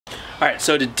Alright,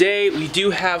 so today we do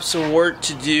have some work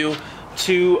to do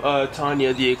to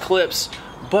Tanya the Eclipse,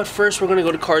 but first we're going to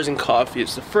go to Cars and Coffee.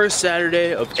 It's the first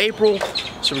Saturday of April,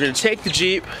 so we're going to take the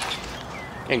Jeep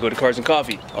and go to Cars and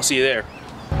Coffee. I'll see you there.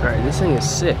 Alright, this thing is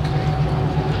sick.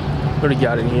 What do we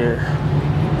got in here?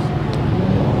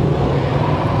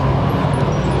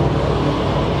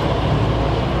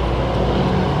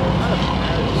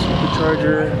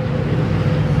 Supercharger.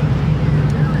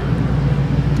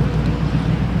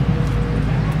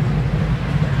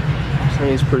 This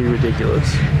thing is pretty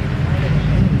ridiculous,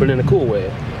 but in a cool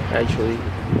way, actually.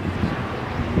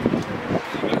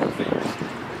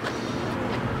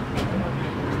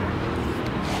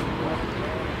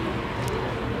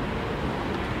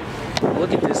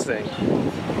 Look at this thing,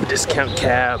 the discount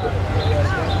cab.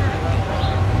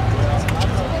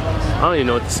 I don't even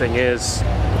know what this thing is.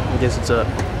 I guess it's a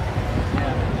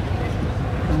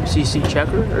CC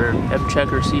checker or F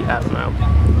checker C. I don't know.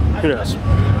 Who knows?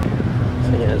 This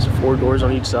thing has 4 doors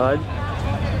on each side.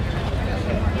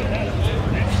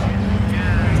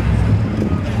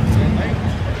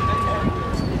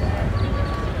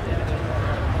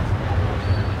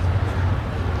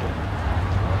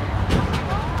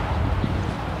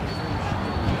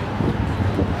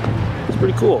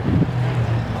 Pretty cool.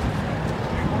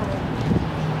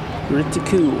 Pretty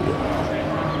cool.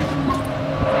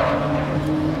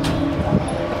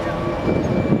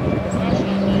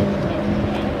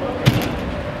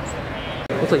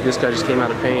 Looks like this guy just came out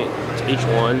of paint. It's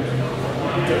H1.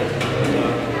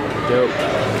 Dope.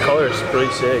 The color is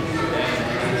pretty sick.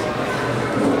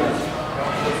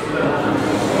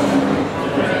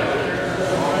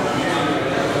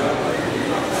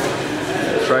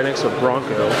 It's right next to a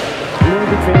Bronco. I'm not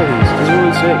a big fan of these. This is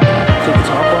really sick. Take the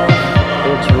top off. It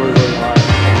looks really, really hot.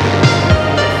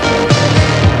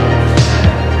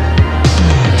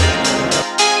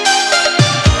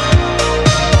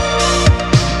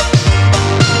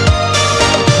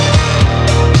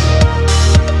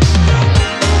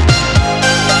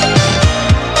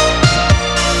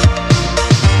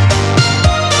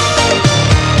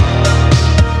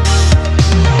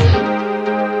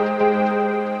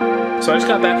 So I just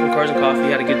got back from Cars and Coffee,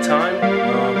 had a good time.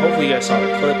 Hopefully you guys saw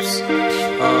Eclipse.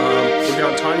 We're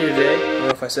on Tanya today, I don't know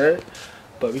if I said it,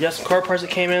 but we got some car parts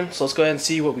that came in, so let's go ahead and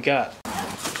see what we got.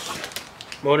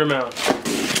 Motor mount.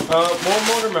 More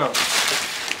motor mounts.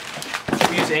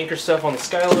 We use anchor stuff on the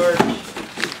Skylark.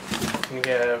 We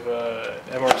have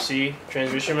MRC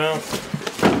transmission mount.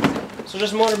 So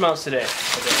just motor mounts today.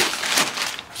 Okay.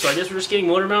 So I guess we're just getting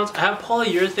motor mounts. I have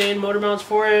polyurethane motor mounts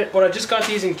for it, but I just got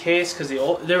these in case because they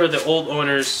were the old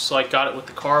owners, so I got it with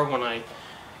the car when I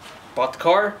bought the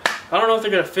car. I don't know if they're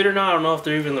gonna fit or not. I don't know if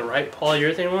they're even the right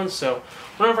polyurethane ones. So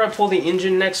whenever I pull the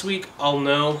engine next week, I'll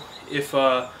know if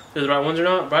they're the right ones or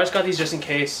not. But I just got these just in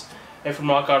case. And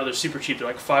from Rock Auto, they're super cheap. They're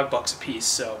like $5 a piece.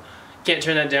 So can't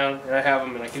turn that down. And I have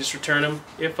them, and I can just return them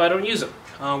if I don't use them.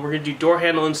 We're gonna do door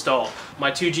handle install.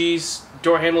 My 2Gs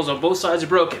door handles on both sides are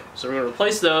broken, so we're gonna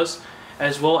replace those,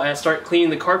 as well as start cleaning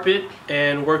the carpet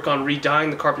and work on re-dyeing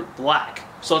the carpet black.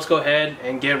 So let's go ahead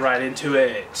and get right into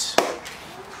it.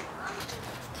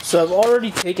 So I've already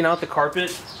taken out the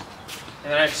carpet,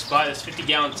 and I just bought this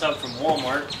 50-gallon tub from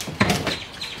Walmart,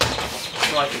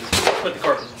 so I can put the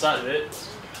carpet inside of it.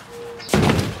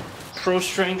 Pro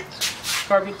Strength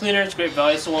carpet cleaner. It's great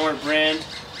value. It's a Walmart brand.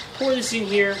 Pour this in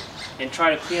here and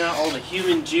try to clean out all the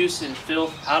human juice and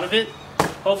filth out of it.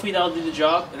 Hopefully that'll do the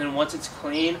job, and then once it's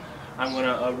clean, I'm going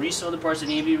to resew the parts that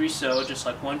need to be resewed, just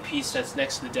like one piece that's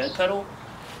next to the dead pedal,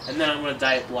 and then I'm going to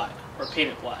dye it black, or paint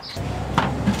it black.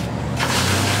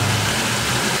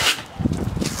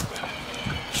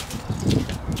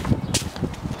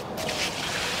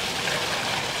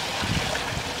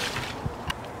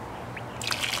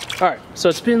 Alright, so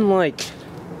it's been like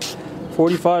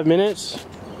 45 minutes.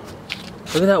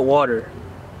 Look at that water.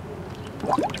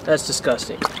 That's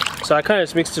disgusting. So I kind of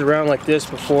just mixed it around like this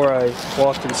before I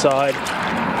walked inside.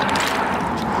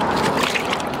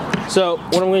 So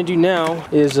what I'm going to do now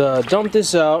is dump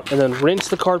this out and then rinse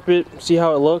the carpet, see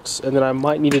how it looks, and then I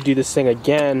might need to do this thing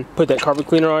again, put that carpet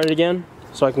cleaner on it again,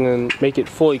 so I can make it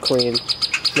fully clean.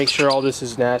 Make sure all this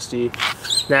is nasty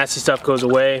stuff goes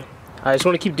away. I just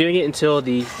want to keep doing it until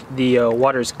the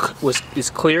water is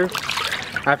clear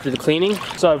after the cleaning.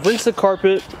 So I've rinsed the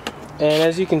carpet, and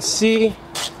as you can see,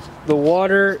 the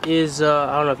water is,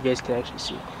 I don't know if you guys can actually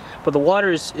see, but the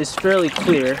water is fairly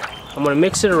clear. I'm going to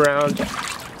mix it around,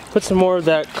 put some more of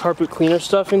that carpet cleaner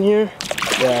stuff in here.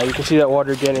 Yeah, you can see that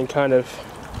water getting kind of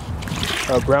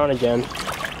brown again.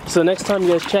 So next time you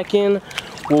guys check in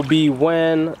will be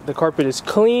when the carpet is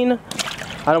clean.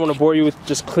 I don't want to bore you with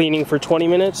just cleaning for 20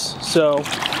 minutes, so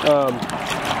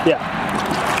Yeah.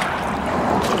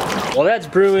 While that's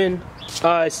brewing,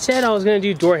 I said I was gonna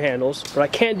do door handles, but I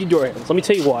can't do door handles. Let me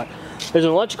tell you why. There's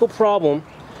an electrical problem.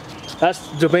 That's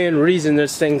the main reason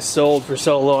this thing sold for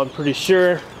so low, I'm pretty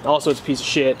sure. Also, it's a piece of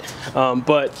shit.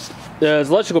 But there's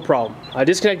an electrical problem. I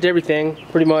disconnected everything,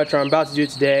 pretty much, or I'm about to do it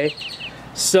today.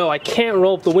 So I can't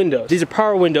roll up the windows. These are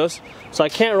power windows, so I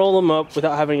can't roll them up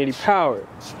without having any power.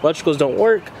 Electricals don't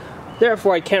work,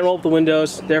 therefore I can't roll up the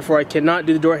windows, therefore I cannot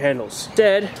do the door handles.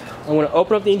 Instead, I'm gonna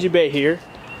open up the engine bay here,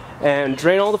 and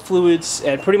drain all the fluids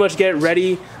and pretty much get it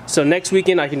ready so next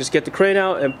weekend I can just get the crane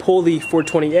out and pull the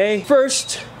 420A.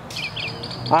 First,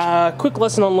 quick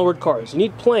lesson on lowered cars. You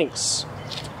need planks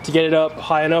to get it up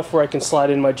high enough where I can slide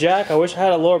in my jack. I wish I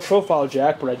had a lower profile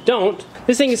jack, but I don't.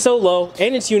 This thing is so low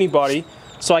and it's unibody,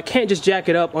 so I can't just jack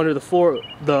it up under the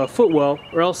footwell,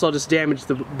 or else I'll just damage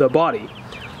the body.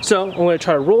 So I'm going to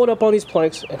try to roll it up on these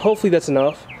planks, and hopefully that's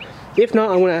enough. If not,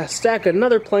 I'm going to stack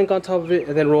another plank on top of it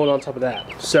and then roll it on top of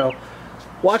that. So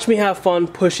watch me have fun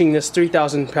pushing this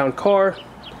 3,000 pound car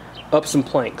up some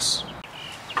planks.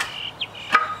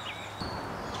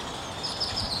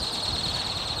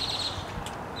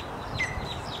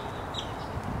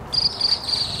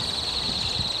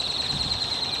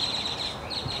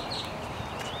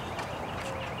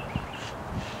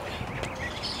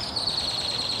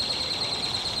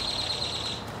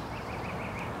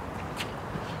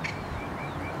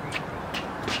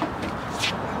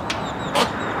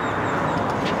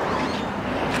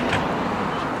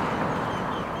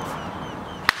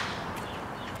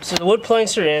 So the wood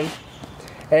planks are in,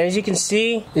 and as you can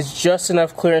see, it's just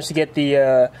enough clearance to get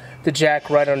the jack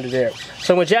right under there.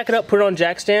 So I'm going to jack it up, put it on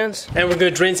jack stands, and we're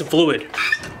going to drain some fluid.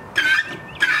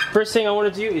 First thing I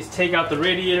want to do is take out the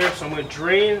radiator, so I'm going to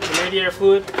drain the radiator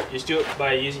fluid. Just do it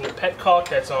by using the petcock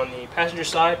that's on the passenger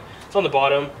side. It's on the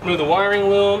bottom. Remove the wiring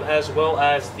loom as well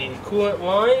as the coolant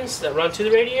lines that run to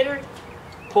the radiator.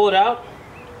 Pull it out,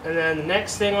 and then the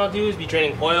next thing I'll do is be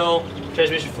draining oil,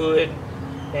 transmission fluid,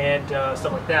 and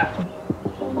stuff like that.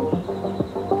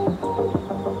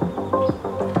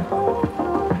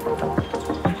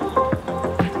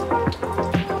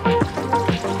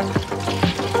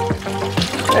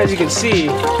 As you can see,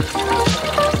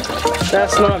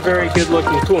 that's not very good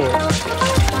looking coolant.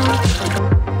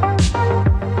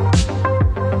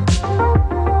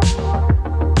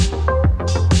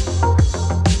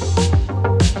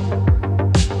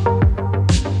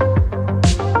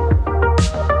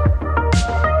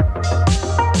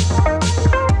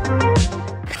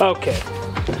 Okay,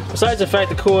 besides the fact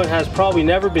the coolant has probably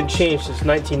never been changed since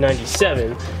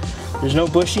 1997, there's no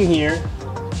bushing here.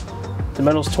 The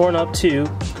metal's torn up too,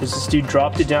 because this dude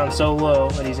dropped it down so low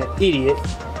and he's an idiot.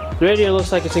 The radiator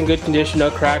looks like it's in good condition, no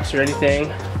cracks or anything.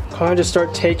 Kind of just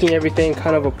start taking everything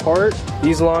kind of apart.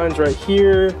 These lines right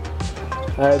here,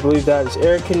 I believe that is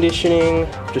air conditioning.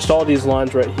 Just all these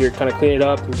lines right here, kind of clean it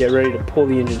up and get ready to pull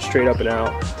the engine straight up and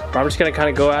out. But I'm just gonna kind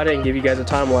of go at it and give you guys a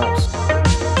time lapse.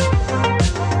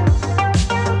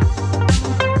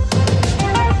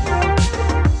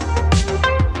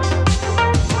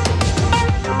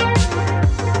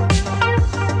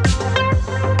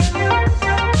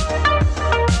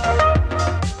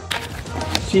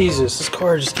 Jesus, this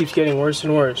car just keeps getting worse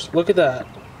and worse. Look at that.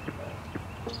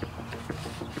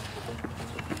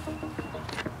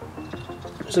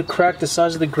 There's a crack the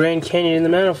size of the Grand Canyon in the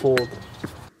manifold.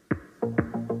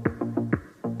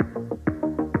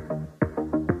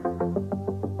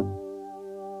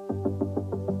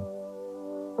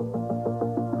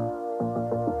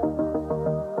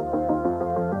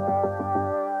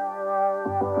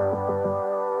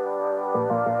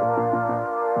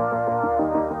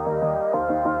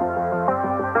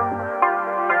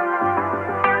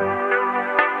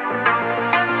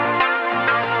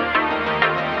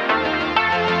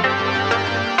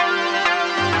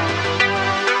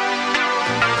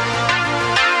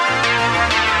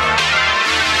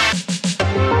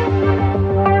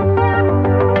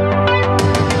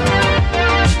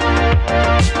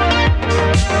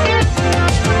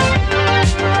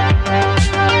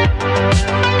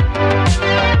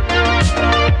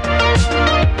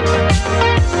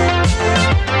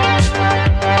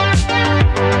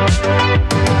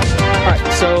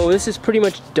 This is pretty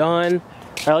much done,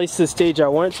 at least the stage I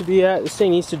want it to be at. This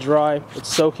thing needs to dry,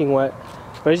 it's soaking wet.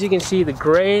 But as you can see, the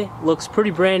gray looks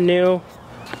pretty brand new.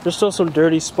 There's still some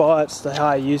dirty spots, the how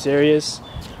I use areas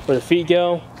where the feet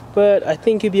go. But I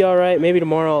think it'd be alright. Maybe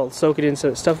tomorrow I'll soak it in so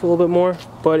it stuff a little bit more.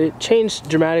 But it changed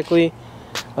dramatically.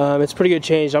 It's a pretty good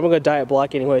change. I'm gonna dye it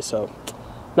black anyway, so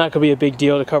not gonna be a big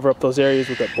deal to cover up those areas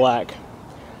with that black.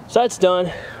 So that's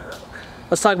done.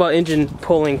 Let's talk about engine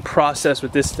pulling process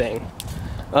with this thing.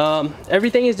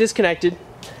 Everything is disconnected.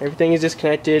 Everything is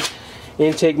disconnected.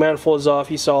 Intake manifold is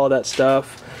off. You saw all that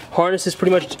stuff. Harness is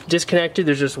pretty much disconnected.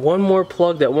 There's just one more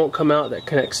plug that won't come out that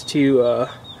connects to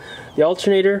the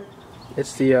alternator.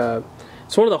 It's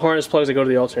one of the harness plugs that go to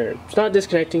the alternator. It's not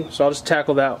disconnecting, so I'll just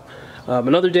tackle that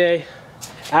another day.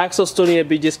 Axles still need to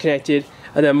be disconnected,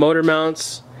 and then motor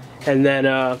mounts, and then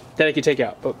I can take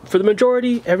out. But for the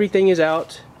majority, everything is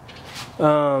out.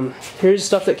 Here's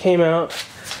stuff that came out.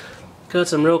 Got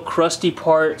some real crusty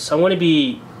parts. I want to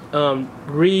be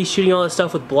re-shooting all this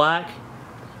stuff with black.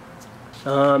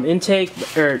 Intake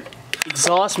or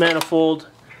exhaust manifold.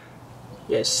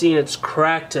 Yeah, seeing it's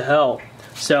cracked to hell.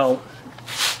 So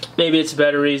maybe it's a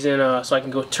better reason so I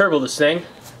can go turbo this thing.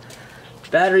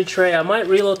 Battery tray. I might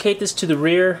relocate this to the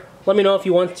rear. Let me know if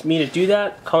you want me to do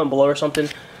that. Comment below or something.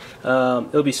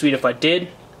 It would be sweet if I did,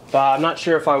 but I'm not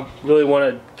sure if I really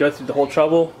want to go through the whole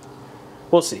trouble.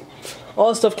 We'll see. All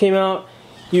this stuff came out.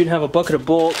 You can have a bucket of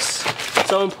bolts. It's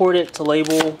so important to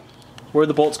label where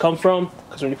the bolts come from,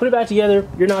 because when you put it back together,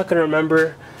 you're not going to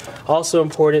remember. Also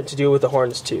important to do with the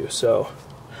harness too. So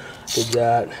did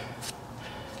that.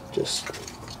 Just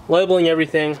labeling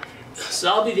everything. So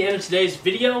that'll be the end of today's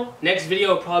video. Next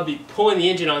video will probably be pulling the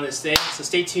engine on this thing, so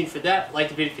stay tuned for that. Like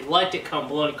the video if you liked it, comment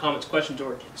below any comments, questions,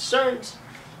 or concerns.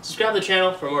 Subscribe to the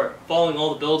channel for more following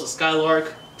all the builds of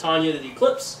Skylark, Tanya, the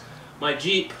Eclipse, my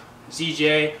Jeep,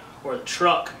 ZJ, or the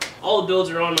truck. All the builds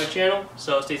are on my channel,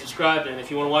 so stay subscribed, and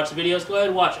if you want to watch the videos, go ahead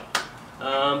and watch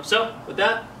them. So with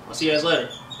that, I'll see you guys later.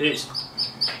 Peace.